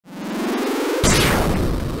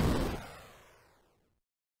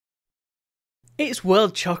It's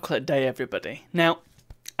World Chocolate Day, everybody. Now,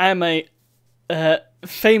 I'm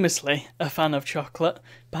famously a fan of chocolate,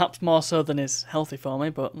 perhaps more so than is healthy for me,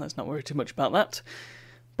 but let's not worry too much about that.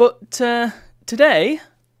 But today,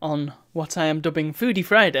 on what I am dubbing Foodie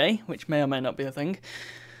Friday, which may or may not be a thing,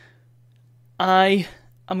 I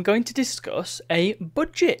am going to discuss a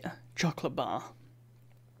budget chocolate bar.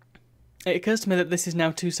 It occurs to me that this is now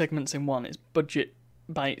 2 segments in one. It's Budget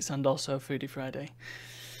Bites and also Foodie Friday.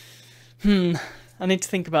 I need to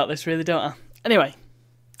think about this really, don't I? Anyway,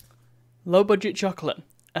 low budget chocolate.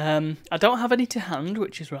 I don't have any to hand,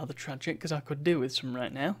 which is rather tragic because I could do with some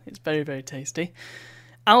right now. It's very, very tasty.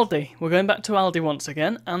 Aldi. We're going back to Aldi once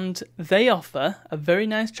again, and they offer a very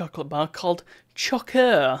nice chocolate bar called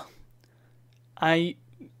Chocs.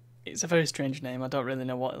 It's a very strange name. I don't really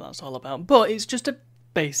know what that's all about, but it's just a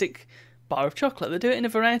basic bar of chocolate. They do it in a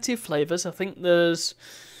variety of flavours. I think there's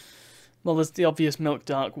the obvious milk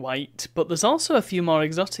dark white, but there's also a few more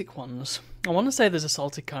exotic ones. I want to say there's a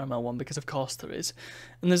salted caramel one, because of course there is.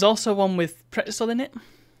 And there's also one with pretzel in it.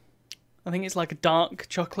 I think it's like a dark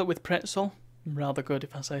chocolate with pretzel. Rather good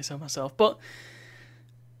if I say so myself. But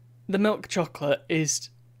the milk chocolate is...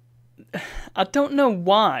 I don't know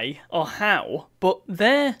why or how, but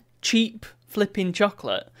their cheap flipping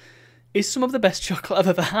chocolate is some of the best chocolate I've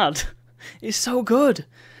ever had. It's so good.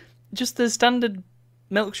 Just the standard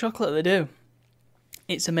milk chocolate they do.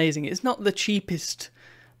 It's amazing. It's not the cheapest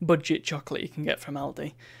budget chocolate you can get from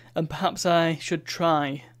Aldi, and perhaps I should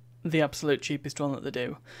try the absolute cheapest one that they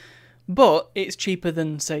do. But it's cheaper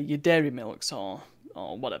than, say, your Dairy Milks or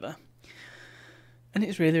whatever. And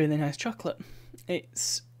it's really, really nice chocolate.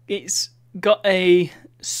 It's got a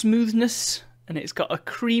smoothness and it's got a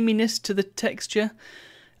creaminess to the texture,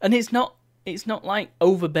 and it's not like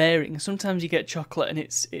overbearing. Sometimes you get chocolate and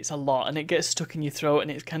it's a lot and it gets stuck in your throat and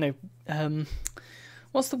it's kind of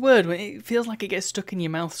what's the word when it feels like it gets stuck in your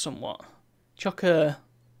mouth somewhat. Chocs,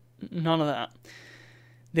 none of that.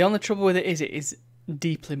 The only trouble with it is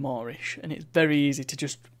deeply moreish, and it's very easy to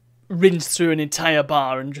just rinse through an entire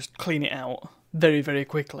bar and just clean it out very, very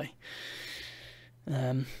quickly.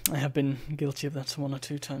 I have been guilty of that 1 or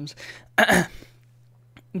 2 times.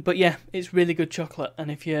 But yeah, it's really good chocolate, and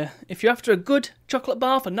if you're after a good chocolate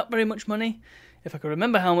bar for not very much money, if I could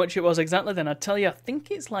remember how much it was exactly, then I'd tell you I think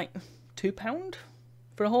it's like £2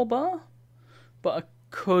 for a whole bar, but I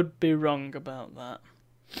could be wrong about that.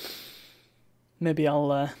 Maybe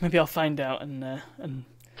I'll find out and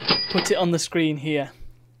put it on the screen here.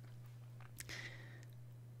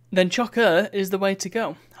 Then Chocs is the way to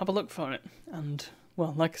go. Have a look for it, and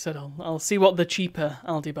well, like I said, I'll see what the cheaper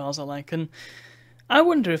Aldi bars are like, and I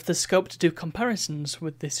wonder if there's scope to do comparisons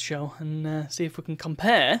with this show and see if we can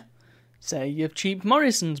compare, say, your cheap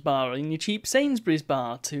Morrison's bar and your cheap Sainsbury's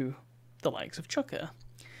bar to the likes of Chocs.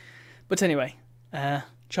 But anyway,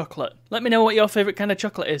 chocolate. Let me know what your favourite kind of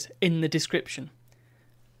chocolate is in the description.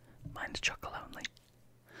 Mine's chocolate only.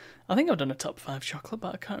 I think I've done a top 5 chocolate,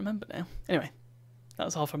 but I can't remember now. Anyway,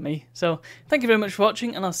 that's all from me. So, thank you very much for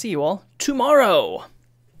watching, and I'll see you all tomorrow!